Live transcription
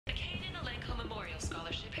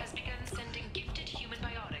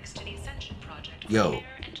Yo,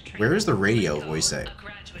 where is the radio voice at?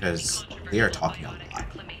 Because they are talking a lot.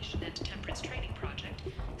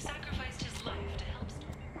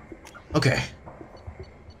 Okay.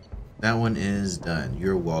 That one is done.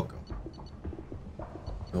 You're welcome.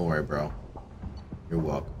 Don't worry, bro. You're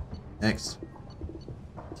welcome. Next.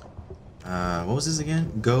 What was this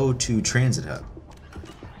again? Go to Transit Hub.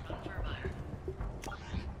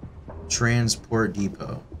 Transport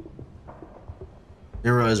Depot.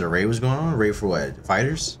 There was a raid was going on? A raid for what?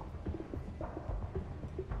 Fighters?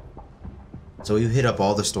 So you hit up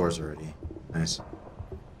all the stores already. Nice.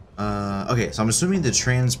 Okay, so I'm assuming the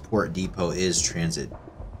Transport Depot is Transit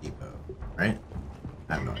Depot, right?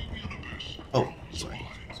 I have no idea. Oh, sorry.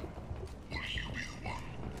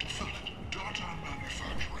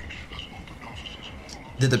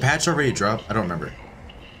 Did the patch already drop? I don't remember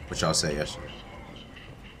what y'all say yesterday.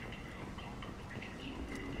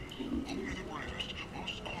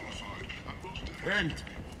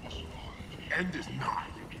 End is nigh.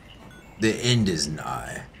 The end is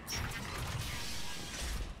nigh.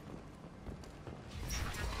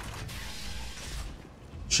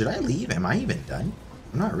 Should I leave? Am I even done?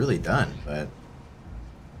 I'm not really done, but...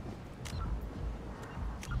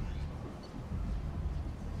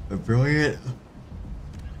 A brilliant...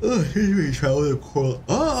 Oh,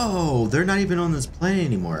 they're not even on this planet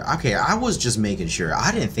anymore. Okay, I was just making sure.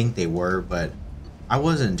 I didn't think they were, but I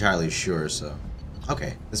wasn't entirely sure, so...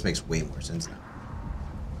 Okay, this makes way more sense now.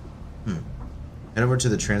 Head over to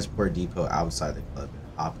the transport depot outside the club and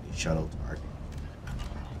hop a shuttle to Arcane.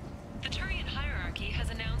 The Turian hierarchy has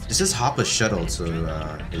announced It says hop a shuttle to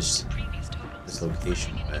this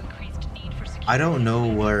location, but I don't know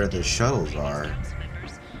where the shuttles are.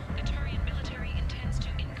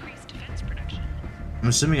 I'm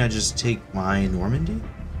assuming I just take my Normandy?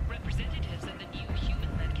 representatives of the new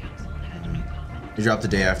human-led council had recalled. You dropped the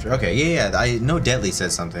day after. Okay, yeah, I know Deadly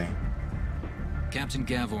said something. Captain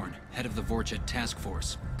Gavorn, head of the Vorchet task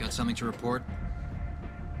force. Got something to report?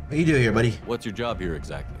 What you do here, buddy? What's your job here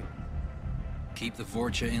exactly? Keep the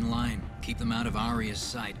Vorcha in line. Keep them out of Aria's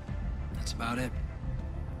sight. That's about it.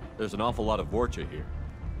 There's an awful lot of Vorcha here.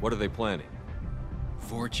 What are they planning?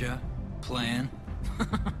 Vorcha? Plan?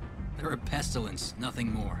 They're a pestilence,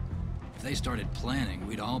 nothing more. If they started planning,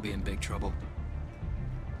 we'd all be in big trouble.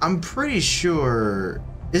 I'm pretty sure...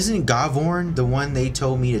 Isn't Gavorn the one they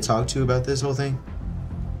told me to talk to about this whole thing?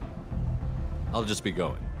 I'll just be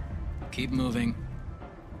going. Keep moving.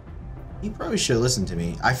 He probably should have listened to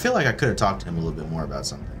me. I feel like I could have talked to him a little bit more about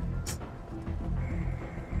something.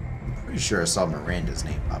 I'm pretty sure I saw Miranda's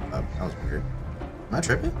name pop up. That was weird. Am I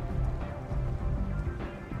tripping?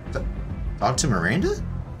 Talk to Miranda?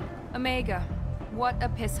 Omega, what a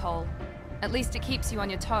piss hole. At least it keeps you on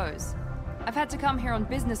your toes. I've had to come here on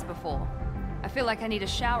business before. I feel like I need a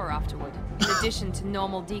shower afterward, in addition to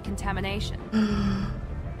normal decontamination.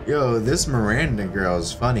 Yo, this Miranda girl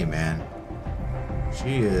is funny, man.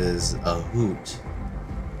 She is a hoot.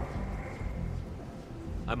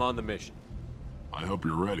 I'm on the mission. I hope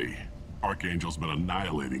you're ready. Archangel's been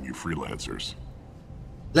annihilating you freelancers.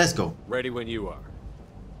 Let's go. Ready when you are.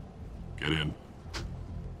 Get in.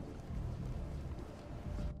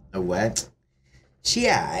 A what? She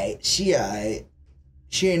aight. She aight.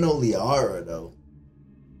 She ain't no Liara, though.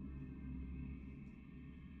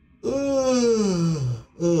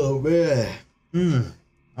 Oh, man.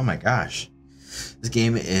 Oh, my gosh. This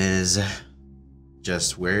game is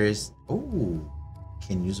just where is... Oh,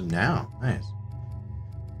 can use them now. Nice.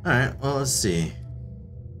 Alright, well, let's see.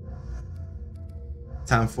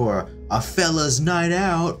 Time for a fella's night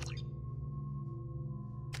out.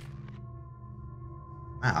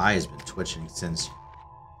 My eye has been twitching since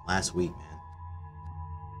last week, man.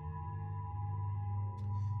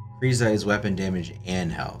 Freeze Eye's weapon damage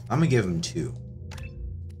and health. I'm gonna give him 2.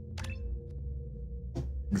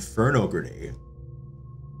 Inferno Grenade.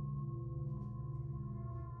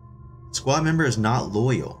 Squad member is not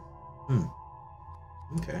loyal.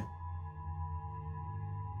 Okay.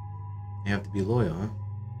 You have to be loyal, huh?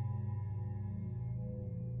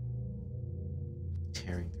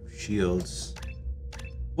 Tearing through shields.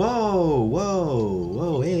 Whoa, whoa,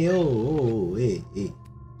 whoa, hey, oh, hey, hey.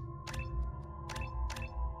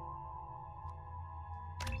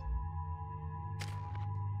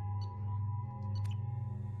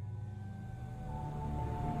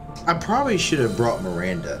 I probably should have brought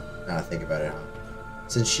Miranda, now I think about it,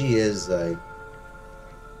 since she is, like...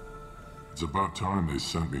 It's about time they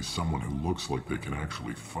sent me someone who looks like they can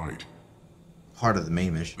actually fight. part of the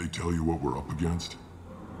main mission. They tell you what we're up against?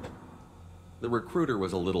 The recruiter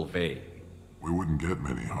was a little vague. We wouldn't get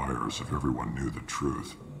many hires if everyone knew the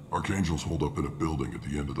truth. Archangel's holed up in a building at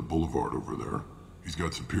the end of the boulevard over there. He's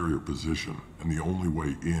got superior position, and the only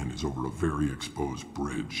way in is over a very exposed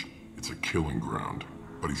bridge. It's a killing ground,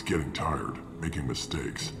 but he's getting tired, making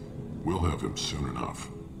mistakes. We'll have him soon enough.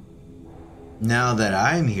 Now that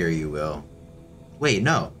I'm here, you will. Wait,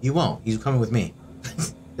 no, you won't. He's coming with me.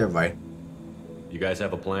 Never mind. You guys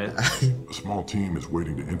have a plan? A small team is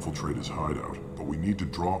waiting to infiltrate his hideout, but we need to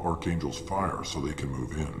draw Archangel's fire so they can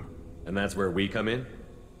move in. And that's where we come in?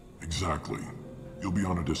 Exactly. You'll be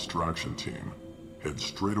on a distraction team. Head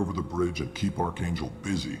straight over the bridge and keep Archangel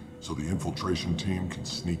busy so the infiltration team can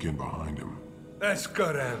sneak in behind him. That's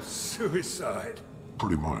goddamn suicide.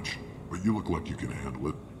 Pretty much, but you look like you can handle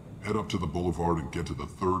it. Head up to the boulevard and get to the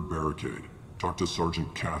 3rd barricade. Talk to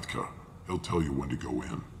Sergeant Kathka. He'll tell you when to go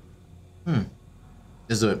in.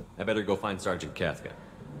 Just do it. I better go find Sergeant Kathka.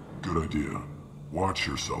 Good idea. Watch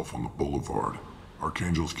yourself on the boulevard.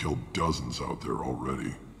 Archangel's killed dozens out there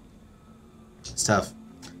already. It's tough.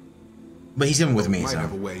 But he's coming with me, Might so.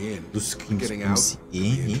 have a way in. Getting out would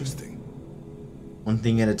be interesting. One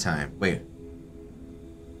thing at a time. Wait.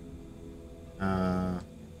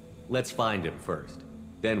 Let's find him first.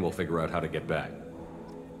 Then we'll figure out how to get back.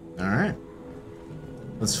 Alright.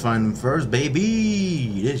 Let's find him first,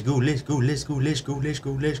 baby! Let's go, let's go, let's go, let's go, let's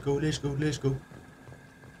go, let's go, let's go, let's go.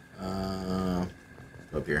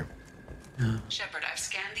 Go up here. Shepard, I've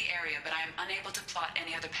scanned the area, but I am unable to plot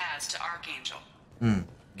any other paths to Archangel.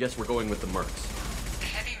 Guess we're going with the mercs. The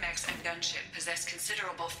heavy mechs and gunship possess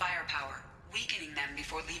considerable firepower. Weakening them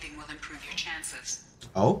before leaving will improve your chances.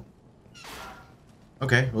 Oh?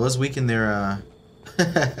 Okay, well let's weaken their,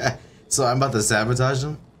 So I'm about to sabotage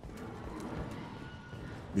them?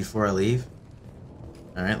 Before I leave?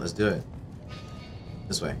 Alright, let's do it.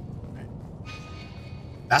 This way. Right.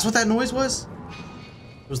 That's what that noise was?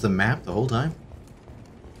 It was the map the whole time?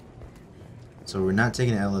 So we're not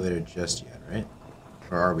taking an elevator just yet, right?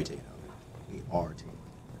 Or are we taking an elevator? We are taking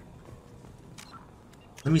it.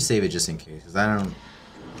 Let me save it just in case, because I don't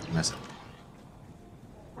mess up.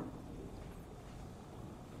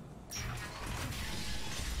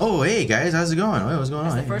 Oh, hey guys, how's it going? Wait, what's going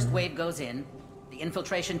on? As the first wave goes in, the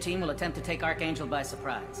infiltration team will attempt to take Archangel by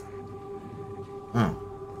surprise. Oh.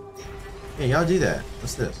 Yeah, y'all do that.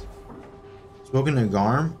 What's this? Spoken to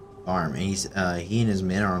Garm, and he and his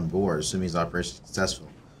men are on board, assuming his operation is successful.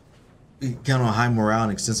 We count on high morale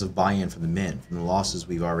and extensive buy-in from the men, from the losses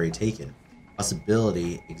we've already taken.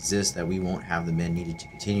 Possibility exists that we won't have the men needed to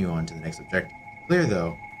continue on to the next objective. Clear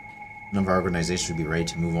though, none of our organization would be ready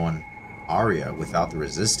to move on Aria without the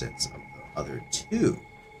resistance of the other two.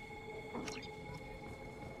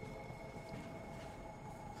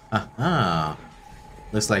 Haha.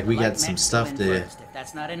 Looks like we got some stuff to... If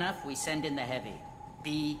that's not enough, we send in the heavy.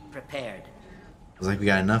 Be prepared. Looks like we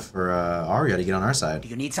got enough for Aria to get on our side. Do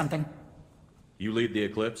you need something? You lead the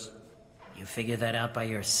Eclipse? You figure that out by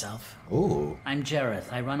yourself? Oh. I'm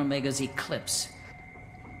Jareth. I run Omega's Eclipse.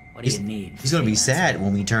 What do you need? He's gonna be sad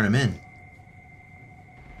when we turn him in.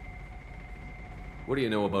 What do you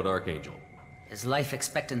know about Archangel? His life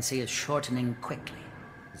expectancy is shortening quickly.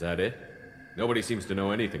 Is that it? Nobody seems to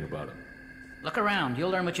know anything about him. Look around. You'll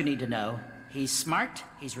learn what you need to know. He's smart,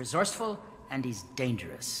 he's resourceful, and he's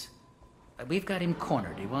dangerous. But we've got him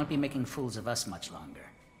cornered. He won't be making fools of us much longer.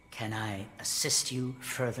 Can I assist you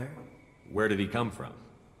further? Where did he come from?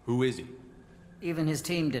 Who is he? Even his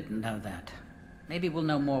team didn't know that. Maybe we'll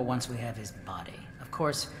know more once we have his body. Of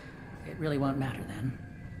course, it really won't matter then.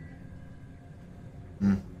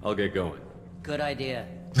 I'll get going. Good idea.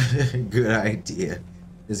 Good idea.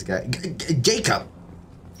 This guy... Jacob!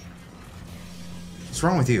 What's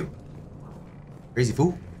wrong with you? Crazy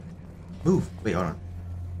fool? Move. Wait, hold on.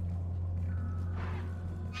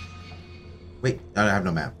 Wait, I have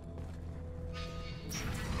no map.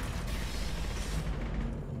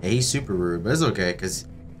 Yeah, he's super rude, but it's okay, because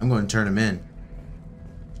I'm going to turn him in.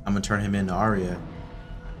 I'm going to turn him into Aria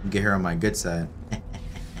and get her on my good side.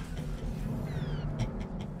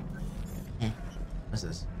 What's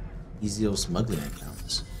this? Easy old smuggling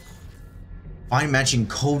accounts. Find matching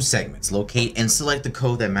code segments. Locate and select the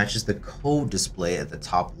code that matches the code display at the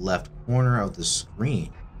top left corner of the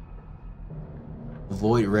screen.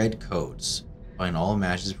 Avoid red codes. Find all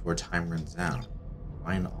matches before time runs out.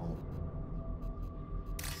 Find all.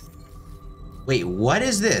 Wait, what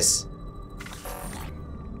is this?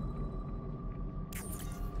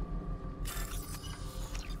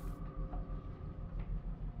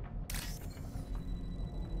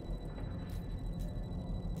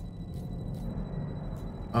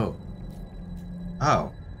 Oh.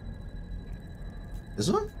 Oh. This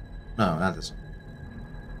one? No, not this one.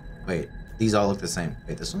 Wait, these all look the same.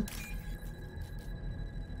 Wait, this one?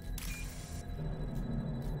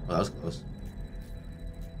 Oh, that was close.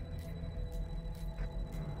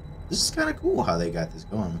 This is kind of cool how they got this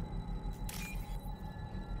going.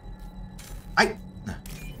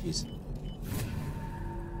 Jeez.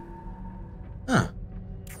 Huh.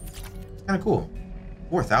 It's kind of cool.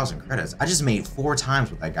 4,000 credits. I just made 4 times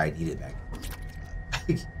what that guy needed back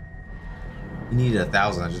then. He needed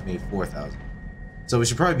 1,000. I just made 4,000. So we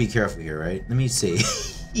should probably be careful here, right? Let me see.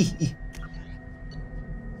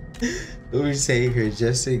 Let me save here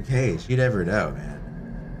just in case. You never know,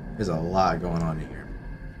 man. There's a lot going on here.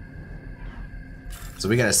 So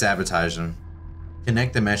we gotta sabotage them.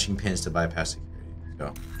 Connect the matching pins to bypass security. Let's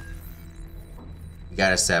go. We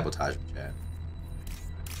gotta sabotage them, Chad.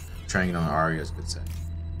 Trying on Arya's good set.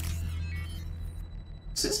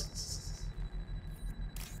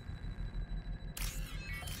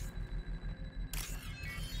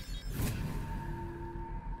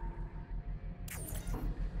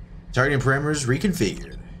 Targeting parameters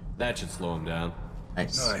reconfigured. That should slow him down.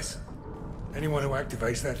 Nice. Nice. Anyone who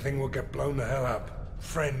activates that thing will get blown the hell up.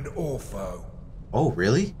 Friend or foe. Oh,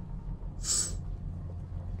 really?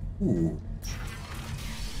 Ooh.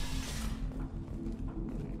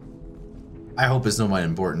 I hope it's nobody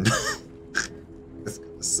important. That's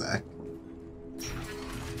gonna suck.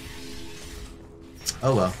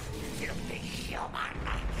 Oh well.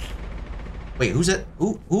 Wait, who's that?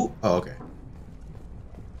 Who? Oh, okay.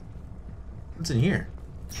 What's in here?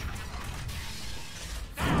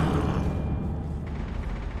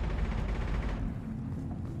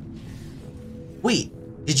 Wait,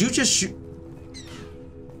 did you just shoot?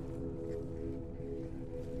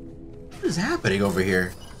 What is happening over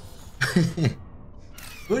here?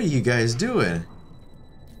 What are you guys doing?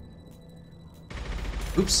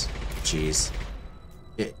 Oops. Jeez.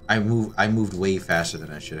 I moved way faster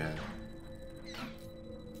than I should have.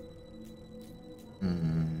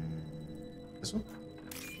 This one?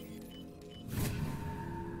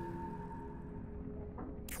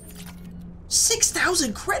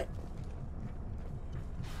 $6,000 credit.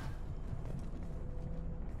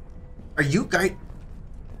 Are you guys?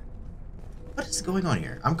 What is going on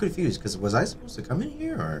here? I'm confused because was I supposed to come in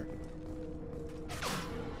here or?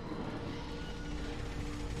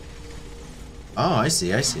 Oh, I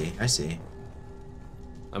see.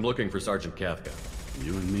 I'm looking for Sergeant Kafka.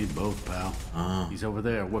 You and me both, pal. Oh. He's over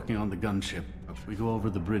there working on the gunship. We go over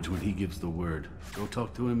the bridge when he gives the word. Go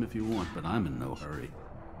talk to him if you want, but I'm in no hurry.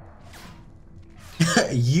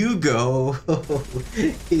 You go.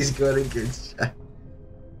 He's going to get shot.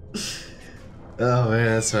 Oh man,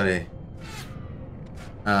 that's funny.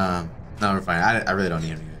 No, we're fine. I really don't need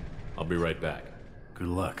him to do it. I'll be right back. Good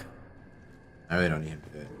luck. I really don't need him to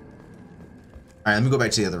do it. Alright, let me go back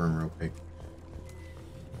to the other room real quick.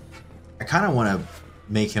 I kind of want to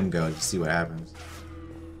make him go to see what happens.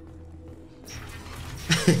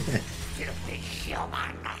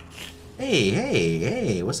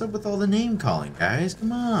 Hey, what's up with all the name calling, guys?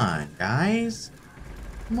 Come on, guys.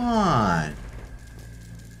 Come on.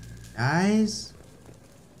 Guys.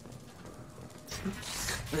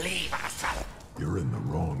 Leave us. You're in the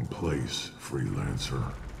wrong place,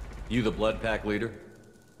 freelancer. You the Blood Pack leader?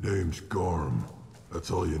 Name's Garm. That's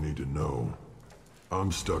all you need to know.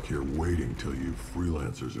 I'm stuck here waiting till you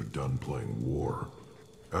freelancers are done playing war.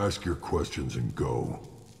 Ask your questions and go.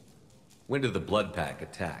 When did the Blood Pack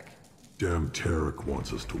attack? Damn Tarek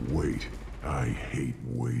wants us to wait. I hate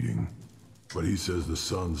waiting. But he says the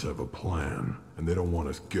Suns have a plan, and they don't want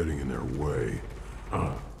us getting in their way.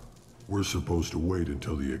 We're supposed to wait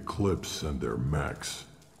until the Eclipse send their mechs.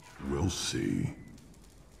 We'll see.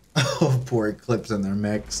 Oh, poor Eclipse and their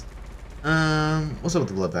mechs. What's up with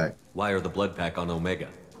the Blood Pack? Why are the Blood Pack on Omega?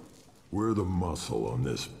 We're the muscle on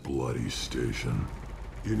this bloody station.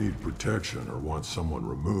 You need protection or want someone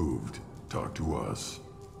removed, talk to us.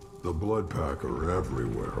 The Blood Pack are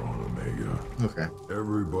everywhere on Omega. Okay.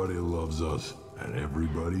 Everybody loves us, and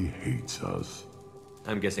everybody hates us.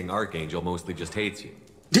 I'm guessing Archangel mostly just hates you.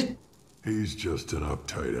 He's just an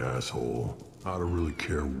uptight asshole. I don't really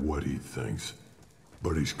care what he thinks.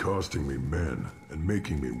 But he's costing me men and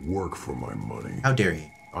making me work for my money. How dare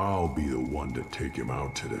he? I'll be the one to take him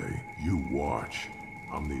out today. You watch.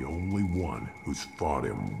 I'm the only one who's fought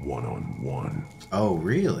him one-on-one. Oh,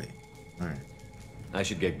 really? Alright. I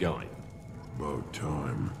should get going. About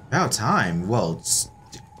time. About time? Well,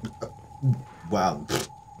 wow.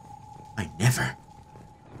 I never.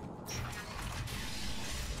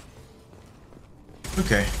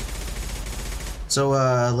 Okay. So,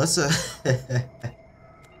 let's,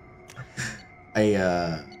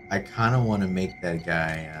 I kind of want to make that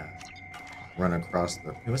guy, run across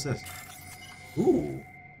the... Hey, what's this? Ooh.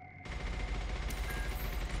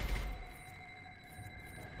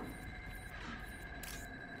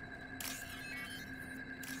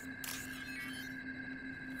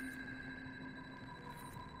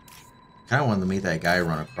 Kind of wanted to make that guy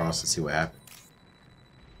run across to see what happened.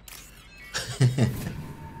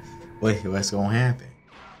 Wait, what's gonna happen?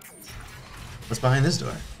 What's behind this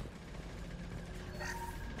door?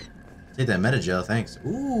 Take that meta gel, thanks.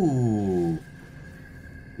 Ooh.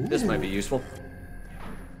 This might be useful.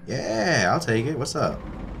 Yeah, I'll take it. What's up?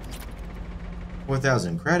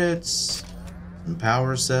 4,000 credits. Some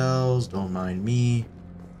power cells. Don't mind me.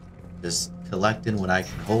 Just collecting what I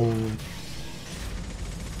can hold.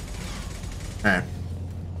 Alright.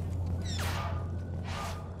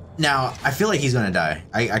 Now, I feel like he's gonna die.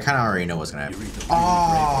 I kind of already know what's gonna happen.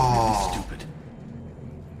 Oh!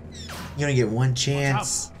 You're gonna get one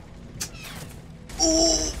chance.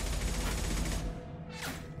 Ooh!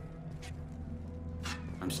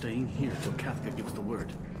 I'm staying here till Kafka gives the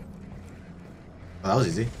word. Oh, that was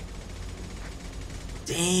easy.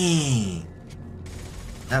 Dang.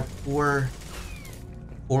 That poor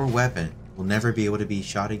weapon will never be able to be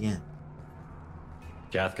shot again.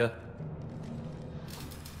 Kathka?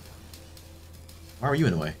 Why were you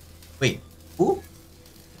in the way? Wait. Ooh.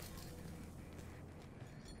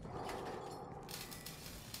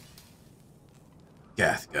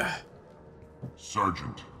 Kathka.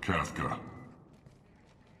 Sergeant Kafka.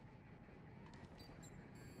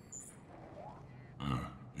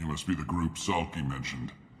 You must be the group Salky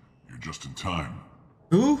mentioned. You're just in time.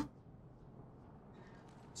 Who?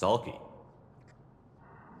 Salky.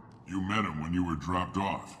 You met him when you were dropped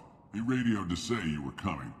off. He radioed to say you were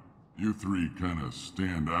coming. You three kind of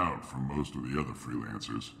stand out from most of the other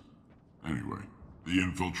freelancers. Anyway, the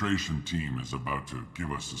infiltration team is about to give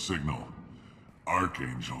us a signal.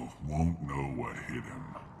 Archangel won't know what hit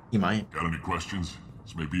him. He might. Got any questions?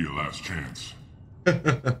 This may be your last chance. I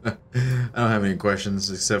don't have any questions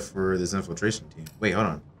except for this infiltration team. Wait, hold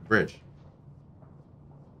on. Bridge.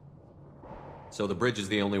 So the bridge is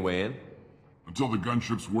the only way in? Until the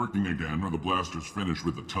gunship's working again or the blasters finish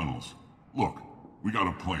with the tunnels. Look, we got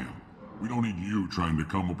a plan. We don't need you trying to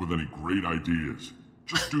come up with any great ideas.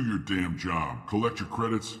 Just do your damn job, collect your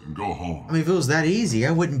credits, and go home. I mean, if it was that easy,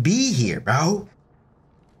 I wouldn't be here, bro.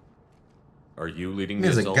 Are you leading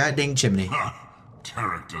There's the a assault? goddamn chimney. Ha!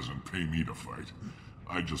 Tarek doesn't pay me to fight.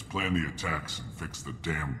 I just plan the attacks and fix the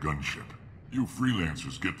damn gunship. You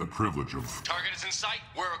freelancers get the privilege of... Target is in sight.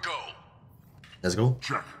 Where a go? Let's go.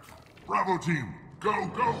 Check. Bravo team, go,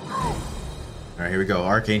 go, go! All right, here we go.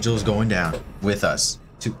 Archangel's going down with us.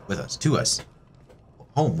 To us.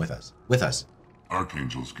 Home with us. With us.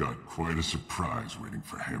 Archangel's got quite a surprise waiting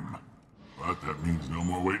for him. But that means no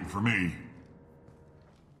more waiting for me.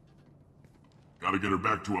 Gotta get her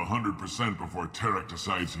back to 100% before Tarek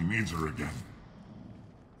decides he needs her again.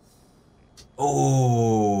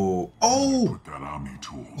 Oh. Oh! Put that on me,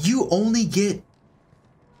 tool. You only get...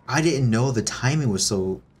 I didn't know the timing was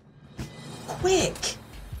so quick.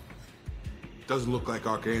 Doesn't look like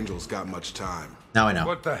Archangel's got much time. Now I know.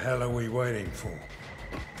 What the hell are we waiting for?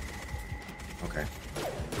 Okay.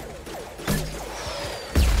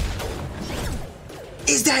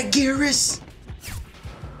 Is that Garrus?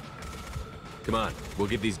 Come on, we'll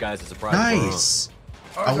give these guys a surprise. Nice.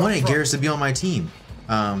 I wanted Garrus to be on my team.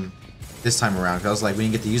 This time around, because I was like, we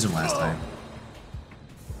didn't get to use him last time.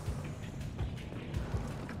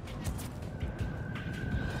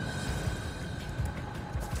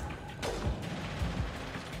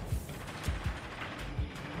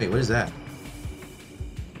 Wait, what is that?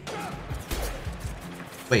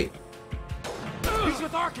 Wait. He's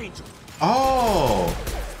with Archangel. Oh!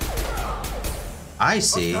 I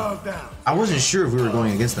see. I wasn't sure if we were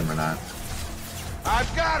going against them or not.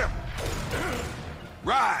 I've got him.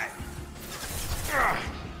 Right.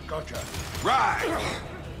 Gotcha. Right.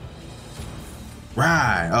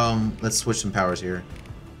 Right. Let's switch some powers here.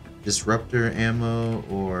 Disruptor ammo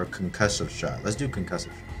or concussive shot. Let's do concussive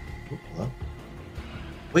shot. Ooh, hello?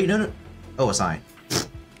 Wait, no. Oh, a sign.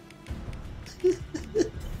 You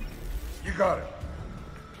got it.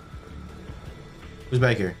 Who's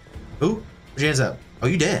back here? Who? Put your hands up. Oh,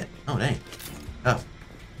 you dead. Oh, dang. Tough.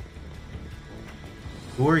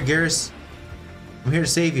 Don't worry, Garrus. I'm here to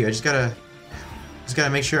save you. I just gotta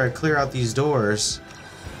make sure I clear out these doors.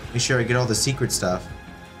 Make sure I get all the secret stuff.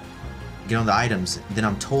 Get on the items. And then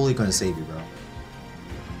I'm totally gonna save you, bro.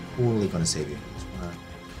 Totally gonna save you. Just wanna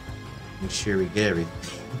make sure we get everything.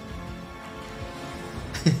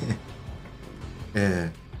 Yeah.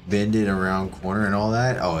 Bending around corner and all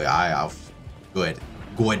that. Oh, yeah. Good.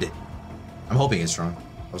 I'm hoping it's strong.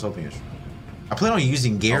 I was hoping it's strong. I plan on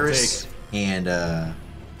using Garrus and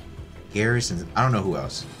Garrus and I don't know who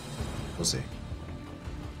else. We'll see.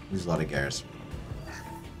 There's a lot of Garrus.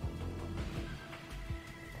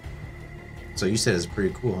 So you said it's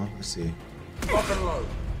pretty cool, huh? Let's see. Lock and load.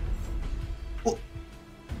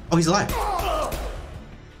 Oh, he's alive.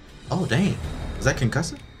 Oh, dang. Was that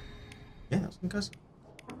concussive? Yeah, that was concussive.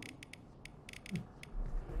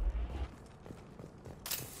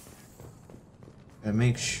 Gotta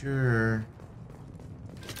make sure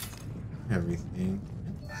everything.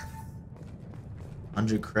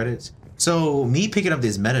 100 credits. So me picking up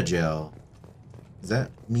this meta gel, is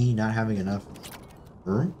that me not having enough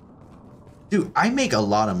room? Dude, I make a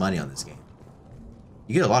lot of money on this game.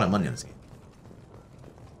 You get a lot of money on this game.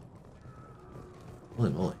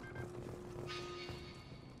 Holy moly.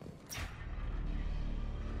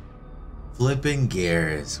 Flipping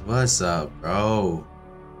gears. What's up, bro?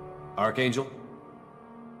 Archangel?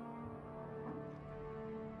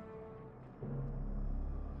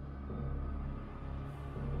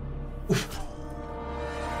 Oof.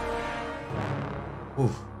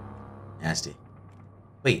 Oof. Nasty.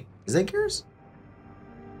 Wait, is that Gears?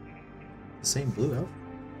 The same blue outfit?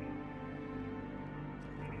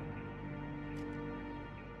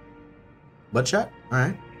 Butt shot?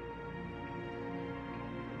 Alright.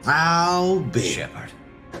 I'll be. Shepard.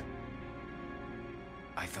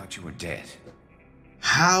 I thought you were dead.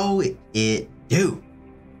 How it do?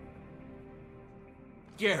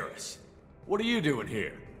 Garrus, what are you doing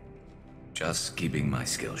here? Just keeping my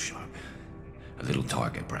skills sharp. A little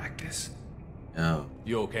target practice. Oh.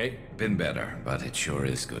 You okay? Been better, but it sure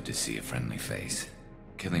is good to see a friendly face.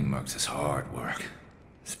 Killing mercs is hard work,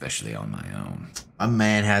 especially on my own. My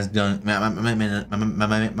man has done. My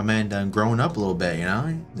man done grown up a little bit, you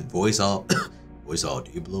know. His voice all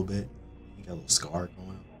deep a little bit. He got a little scar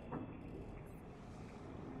going on.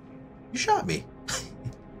 You shot me.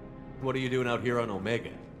 What are you doing out here on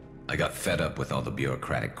Omega? I got fed up with all the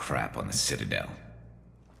bureaucratic crap on the Citadel.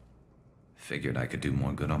 Figured I could do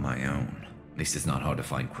more good on my own. At least it's not hard to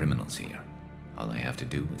find criminals here. All I have to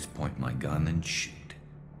do is point my gun and shoot.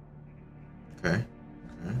 Okay.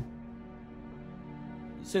 Okay.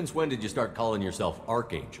 Since when did you start calling yourself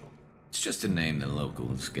Archangel? It's just a name the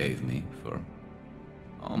locals gave me for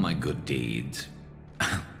all my good deeds.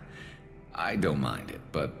 I don't mind it,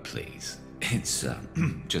 but please, it's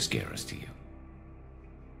just Garrus to you.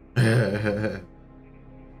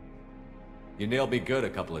 You nailed me good a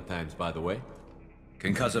couple of times, by the way.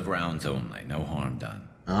 Concussive rounds only, no harm done.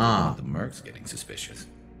 Ah. The mercs getting suspicious.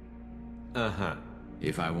 Uh-huh.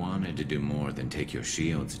 If I wanted to do more than take your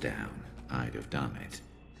shields down, I'd have done it.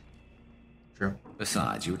 True.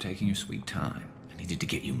 Besides, you were taking your sweet time. I needed to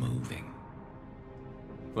get you moving.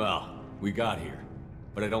 Well, we got here,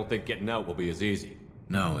 but I don't think getting out will be as easy.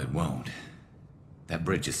 No, it won't. That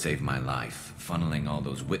bridge has saved my life, funneling all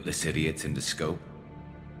those witless idiots into scope.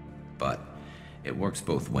 But it works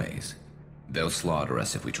both ways. They'll slaughter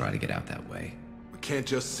us if we try to get out that way. We can't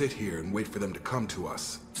just sit here and wait for them to come to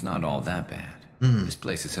us. It's not all that bad. This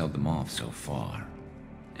place has held them off so far.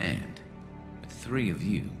 And with 3 of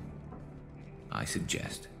you, I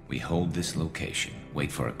suggest we hold this location,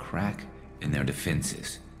 wait for a crack in their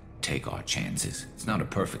defenses, take our chances. It's not a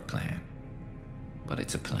perfect plan, but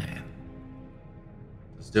it's a plan.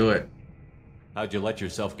 Let's do it. How'd you let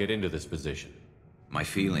yourself get into this position? My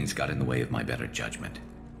feelings got in the way of my better judgment.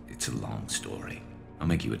 It's a long story. I'll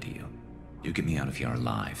make you a deal. You get me out of here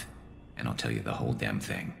alive, and I'll tell you the whole damn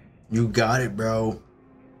thing. You got it, bro.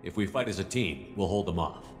 If we fight as a team, we'll hold them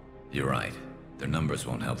off. You're right. Their numbers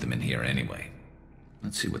won't help them in here anyway.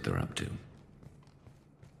 Let's see what they're up to.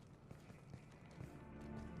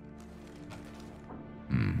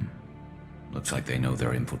 Looks like they know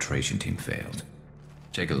their infiltration team failed.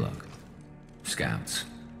 Take a look. Scouts.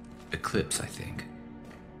 Eclipse, I think.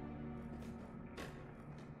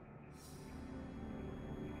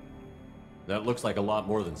 That looks like a lot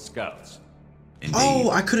more than scouts. Indeed. Oh,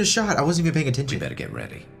 I could have shot. I wasn't even paying attention. We better get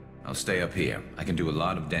ready. I'll stay up here. I can do a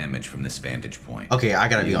lot of damage from this vantage point. Okay, I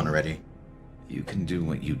gotta be on it ready. You can do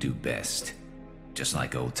what you do best. Just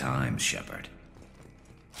like old times, Shepard.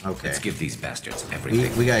 Okay. Let's give these bastards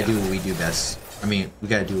everything. We gotta do what we do best. I mean, we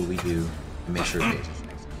gotta do what we do and make sure it pays.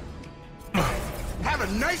 Have a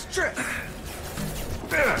nice trip!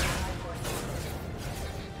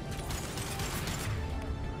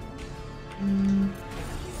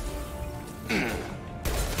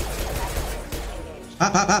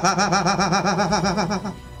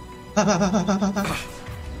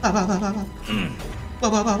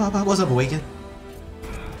 What's up, Awaken?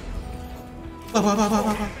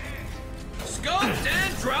 Scoped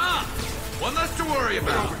and dropped! One less to worry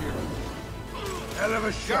about. Hell of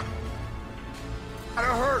a shot. Gotta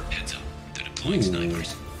hurt. Heads up. They're deploying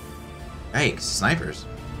snipers. Hey, snipers.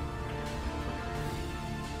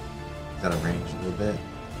 Got a range a little bit.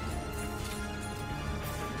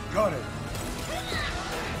 Got it.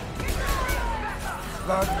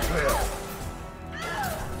 Loud and clear.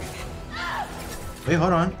 Wait,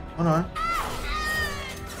 hold on. Hold on.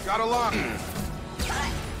 Got a lock.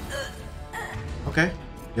 Okay.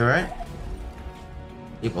 You alright?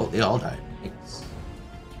 They all died. Thanks.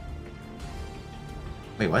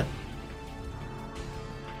 Wait, what?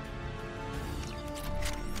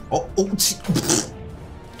 Oh,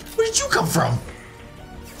 where did you come from?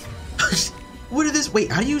 What is this?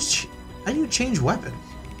 Wait, how do you change weapons?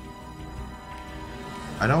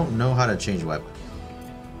 I don't know how to change weapons.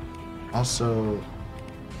 Also,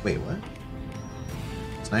 wait, what?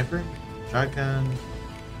 Sniper? Shotgun?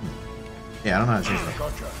 Yeah, I don't know how to change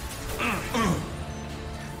weapons.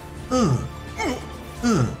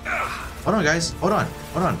 Hold on, guys. Hold on.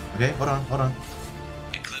 Hold on. Okay, hold on. Hold on.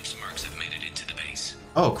 Eclipse marks have made it into the base.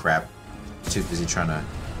 Oh, crap. Too busy trying to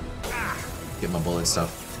get my bullet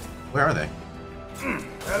stuff. Where are they?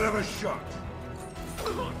 Hell of a shot.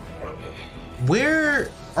 Where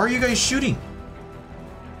are you guys shooting?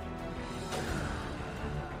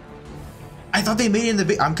 I thought they made it in the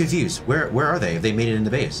base. I'm confused. Where are they? If they made it in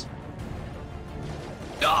the base.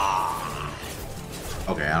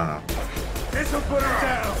 Okay, I don't know. This'll put him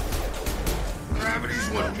down. Gravity's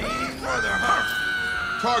one mean mother,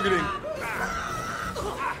 huh? Targeting.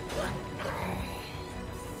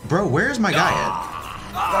 Bro, where's my guy at?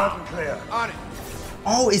 Loud and clear. On it.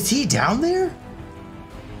 Oh, is he down there?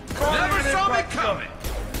 Never saw me coming.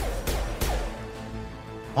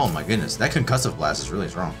 Oh my goodness, that concussive blast is really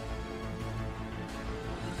strong.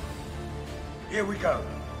 Here we go.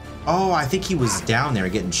 Oh, I think he was down there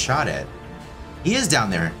getting shot at. He is down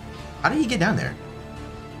there. How did he get down there?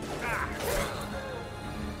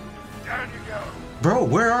 Down you go. Bro,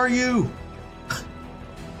 where are you?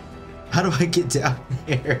 How do I get down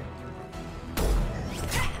here?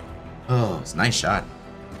 Oh, it's a nice shot.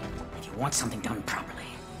 If you want something done properly.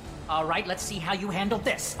 All right, let's see how you handle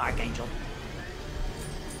this, Archangel.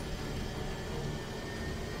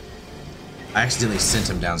 I accidentally sent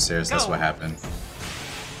him downstairs, that's what happened.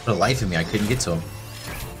 For the life of me, I couldn't get to him.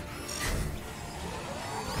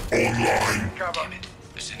 Online. Damn it.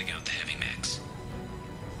 They're sending out the heavy max.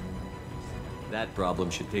 That problem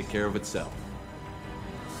should take care of itself.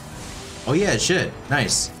 Oh yeah, it should.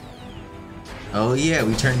 Nice. Oh yeah,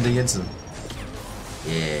 we turned against him.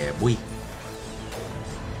 Yeah, boy.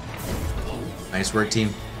 Nice work,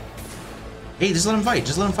 team. Hey, just let him fight.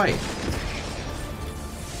 Just let him fight.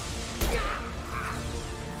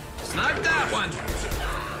 Snipe that one.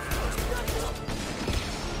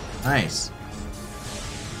 Nice.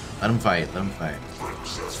 Let him fight. Let him fight.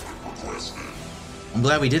 I'm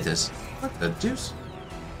glad we did this. What the deuce?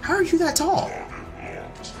 How are you that tall?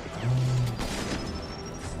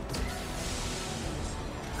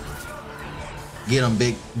 Get him,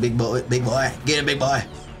 big boy, big boy. Get him, big boy.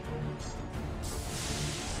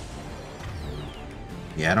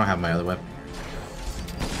 Yeah, I don't have my other weapon.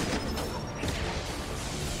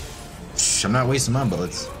 Shh, I'm not wasting my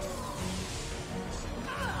bullets.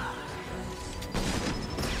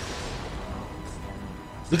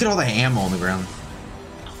 Look at all the ammo on the ground.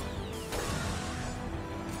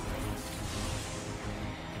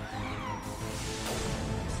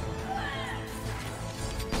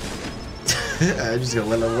 I'm just gonna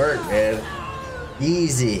let it work, man.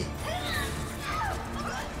 Easy.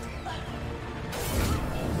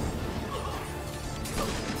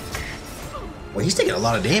 Well, he's taking a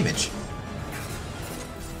lot of damage.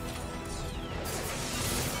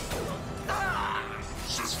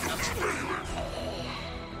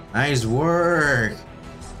 Nice work.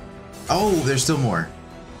 Oh, there's still more.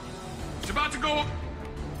 It's about to go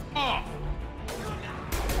off.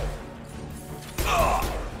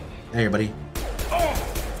 Hey, buddy.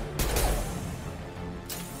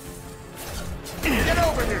 Get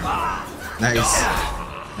over here. Nice.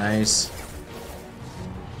 Nice.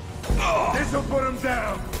 This'll put him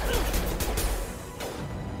down.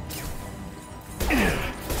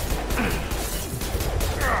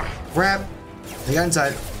 Grab. They got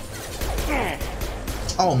inside.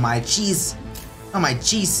 Oh my jeez. Oh my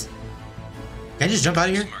jeez. Can I just jump out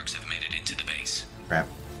of here? Marks have made it into the base. Crap.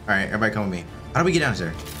 Alright, everybody come with me. How do we get down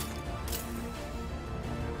there?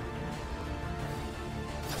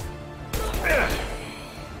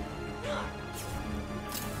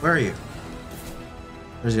 Where are you?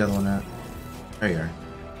 Where's the other one at? There you are.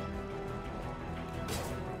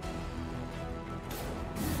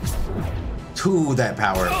 Ooh, that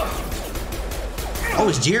power. Oh,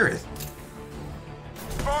 it's Jareth.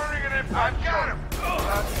 Firing an impact. I got him.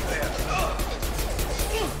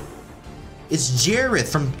 It's Jareth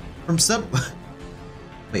from Sub.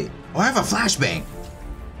 Wait. Oh, I have a flashbang.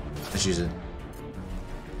 Let's use it.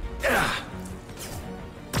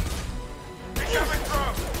 Okay.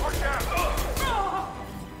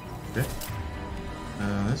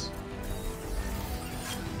 This.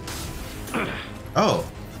 Oh.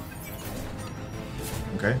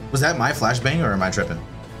 Okay. Was that my flashbang or am I tripping?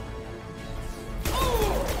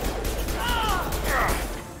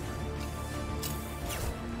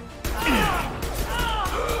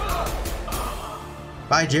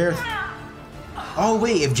 Bye, Jareth. Oh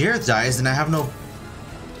wait, if Jareth dies, then I don't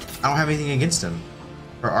have anything against him.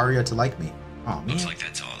 For Arya to like me. Oh man. Looks like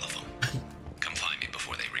that's all of them. Come find me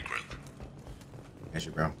before they regroup. Got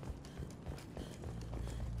you, bro.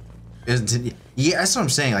 Yeah, that's what I'm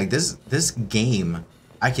saying. Like this game,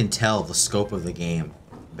 I can tell the scope of the game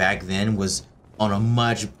back then was on a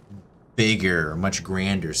much bigger, much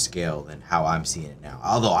grander scale than how I'm seeing it now.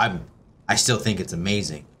 Although I still think it's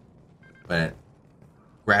amazing, but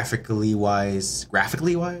graphically wise, you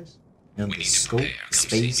know, the scope,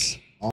 space.